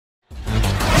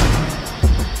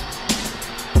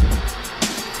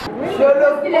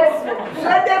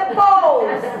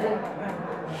dépose.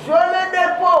 Je le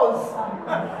dépose.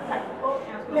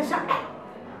 Les gens,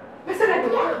 mais c'est le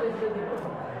bien.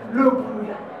 Le bruit.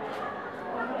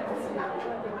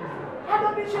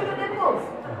 Alors, je le dépose.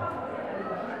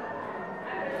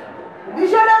 Je le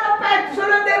répète, je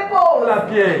le dépose. La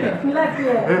pierre. La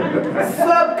pierre.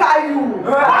 Ce caillou.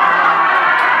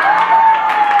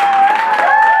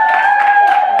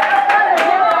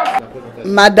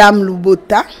 Madame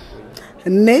Loubota,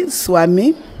 née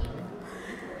Swami,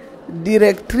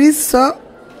 directrice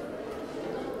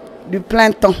du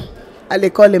plein temps à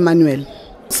l'école Emmanuel.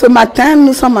 Ce matin,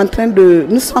 nous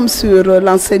sommes sur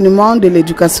l'enseignement de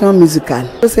l'éducation musicale.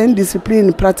 C'est une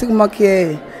discipline pratiquement qui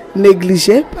est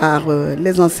négligée par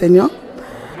les enseignants.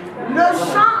 Le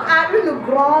chant a une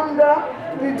grande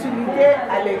utilité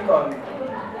à l'école.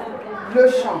 Le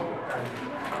chant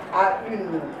a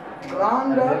une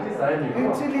grande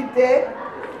utilité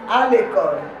à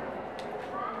l'école.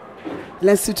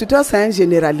 L'instituteur, c'est un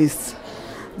généraliste.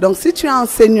 Donc si tu es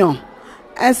enseignant,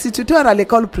 instituteur à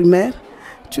l'école primaire,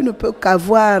 tu ne peux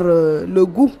qu'avoir le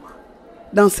goût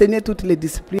d'enseigner toutes les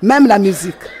disciplines, même la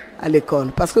musique à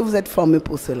l'école, parce que vous êtes formé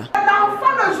pour cela.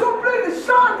 L'enfant ne joue plus, il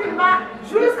chante, il va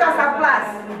jusqu'à sa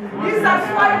place. Il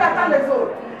s'assoit, il attend les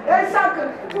autres. Et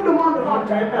chaque, tout le monde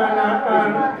rentre.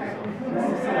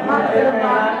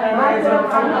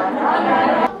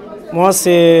 Moi,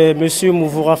 c'est M.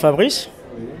 Mouvoura Fabrice,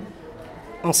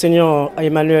 enseignant à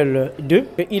Emmanuel 2.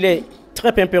 Il est très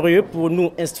impérieux pour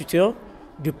nous, instituteurs,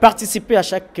 de participer à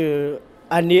chaque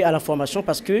année à la formation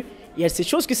parce qu'il y a ces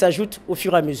choses qui s'ajoutent au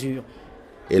fur et à mesure.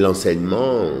 Et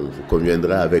l'enseignement, vous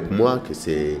conviendrez avec moi que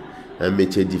c'est un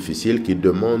métier difficile qui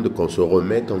demande qu'on se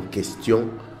remette en question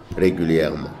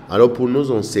régulièrement. Alors pour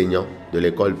nos enseignants de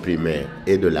l'école primaire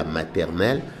et de la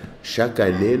maternelle, chaque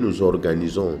année nous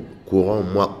organisons courant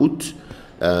mois août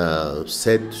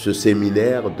ce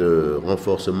séminaire de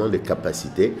renforcement des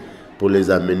capacités pour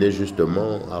les amener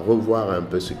justement à revoir un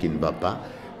peu ce qui ne va pas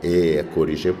et à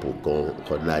corriger pour qu'on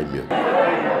aille mieux.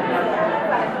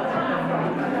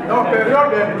 Donc,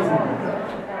 période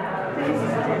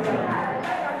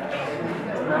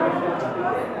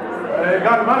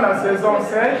également, la saison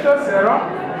sèche sera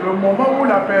le moment où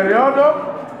la période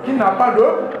qui n'a pas de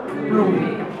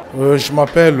pluie. Je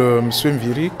m'appelle M.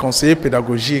 Mviri, conseiller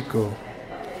pédagogique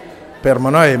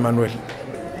permanent à Emmanuel.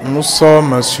 Nous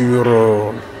sommes sur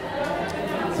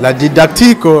la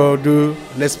didactique de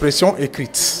l'expression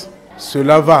écrite.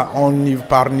 Cela va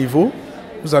par niveau.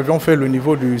 Nous avions fait le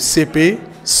niveau du CP,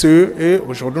 CE et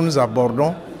aujourd'hui nous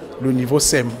abordons le niveau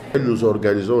SEM. Nous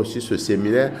organisons aussi ce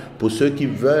séminaire pour ceux qui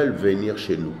veulent venir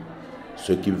chez nous,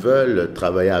 ceux qui veulent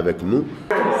travailler avec nous.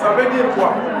 Ça veut dire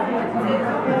quoi?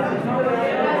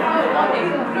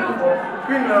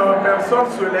 Qu'une personne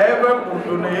se lève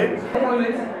pour donner. C'est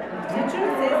une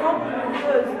saison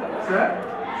pluvieuse. C'est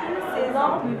une saison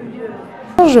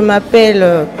pluvieuse. Je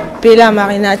m'appelle Pella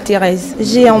Marina Thérèse.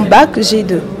 J'ai un bac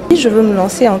G2. Je veux me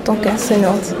lancer en tant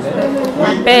qu'enseignante. Je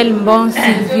m'appelle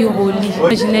Sylvie Roli.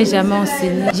 Je n'ai jamais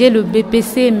enseigné. J'ai le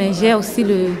BPC, mais j'ai aussi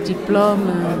le diplôme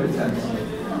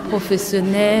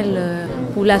professionnel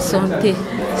pour la santé.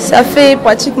 Ça fait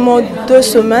pratiquement 2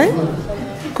 semaines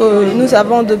que nous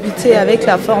avons débuté avec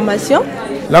la formation.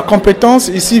 La compétence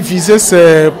ici visée,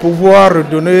 c'est pouvoir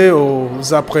donner aux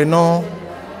apprenants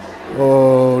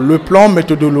le plan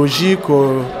méthodologique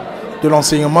de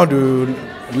l'enseignement de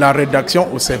la rédaction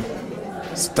au SEM.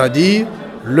 C'est-à-dire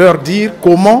leur dire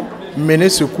comment mener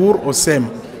ce cours au SEM,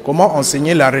 comment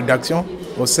enseigner la rédaction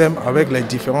au SEM avec les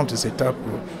différentes étapes.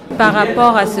 Par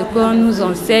rapport à ce qu'on nous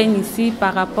enseigne ici,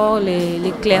 par rapport aux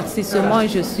éclaircissements,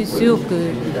 je suis sûre que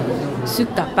je suis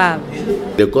capable.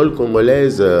 L'école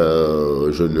congolaise,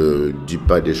 je ne dis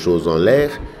pas des choses en l'air,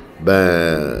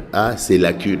 a ses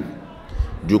lacunes.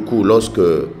 Du coup, lorsque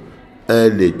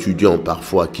un étudiant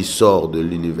parfois qui sort de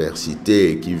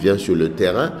l'université et qui vient sur le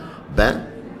terrain,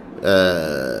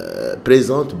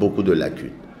 présente beaucoup de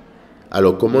lacunes.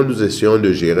 Alors comment nous essayons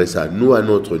de gérer ça, nous à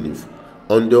notre niveau?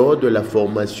 En dehors de la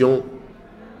formation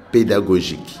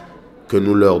pédagogique que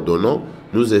nous leur donnons,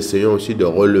 nous essayons aussi de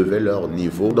relever leur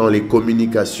niveau. Dans les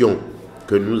communications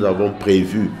que nous avons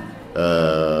prévues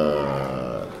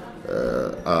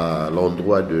à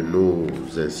l'endroit de nos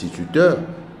instituteurs,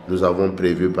 nous avons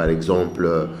prévu par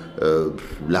exemple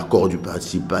l'accord du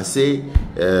participe passé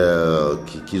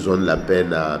qu'ils ont de la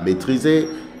peine à maîtriser,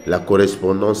 la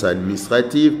correspondance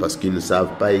administrative parce qu'ils ne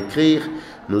savent pas écrire.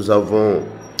 Nous avons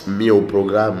mis au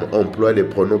programme emploi des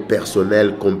pronoms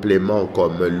personnels compléments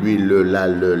comme lui, le, la,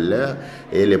 le, leur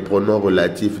et les pronoms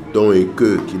relatifs dont et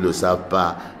que qui ne savent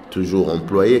pas toujours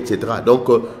employer, etc. Donc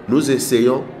nous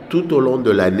essayons tout au long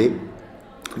de l'année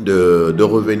de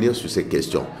revenir sur ces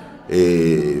questions.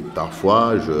 Et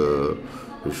parfois,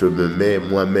 je me mets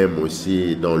moi-même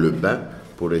aussi dans le bain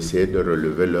pour essayer de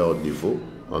relever leur niveau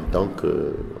en tant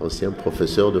qu'ancien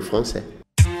professeur de français.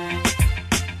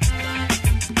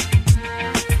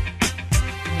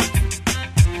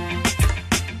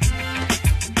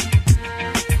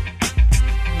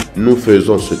 Nous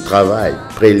faisons ce travail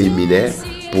préliminaire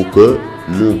pour que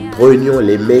nous prenions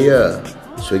les meilleurs,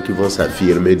 ceux qui vont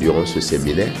s'affirmer durant ce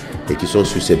séminaire et qui sont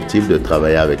susceptibles de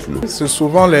travailler avec nous. C'est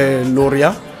souvent les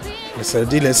lauréats,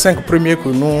 c'est-à-dire les 5 premiers que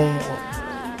nous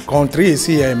rencontrons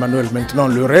ici à Emmanuel. Maintenant,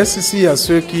 le reste ici, il y a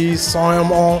ceux qui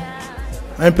ont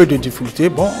un peu de difficulté.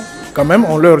 Bon, quand même,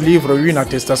 on leur livre une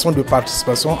attestation de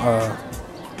participation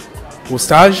au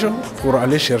stage pour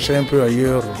aller chercher un peu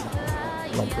ailleurs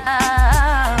l'emploi.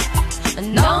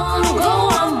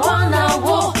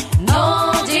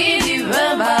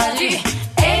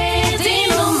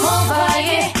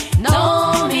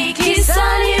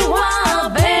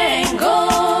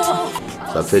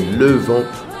 Ça fait 9 ans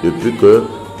depuis que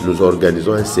nous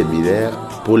organisons un séminaire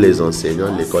pour les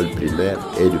enseignants de l'école primaire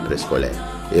et du préscolaire.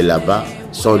 Et là-bas,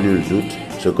 sans nul doute,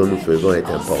 ce que nous faisons est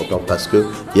important parce qu'il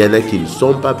y en a qui ne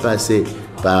sont pas passés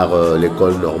par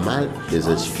l'école normale des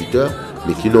instituteurs,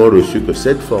 mais qui n'ont reçu que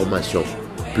cette formation,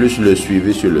 plus le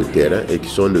suivi sur le terrain et qui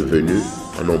sont devenus,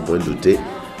 à n'en point douter,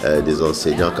 des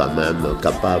enseignants quand même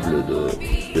capables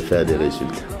de faire des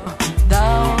résultats.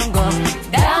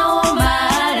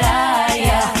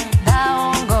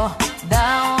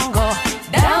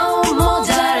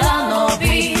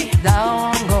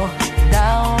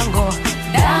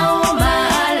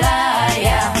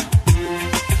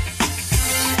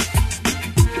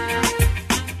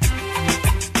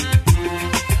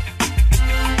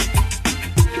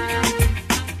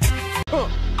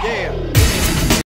 Yeah.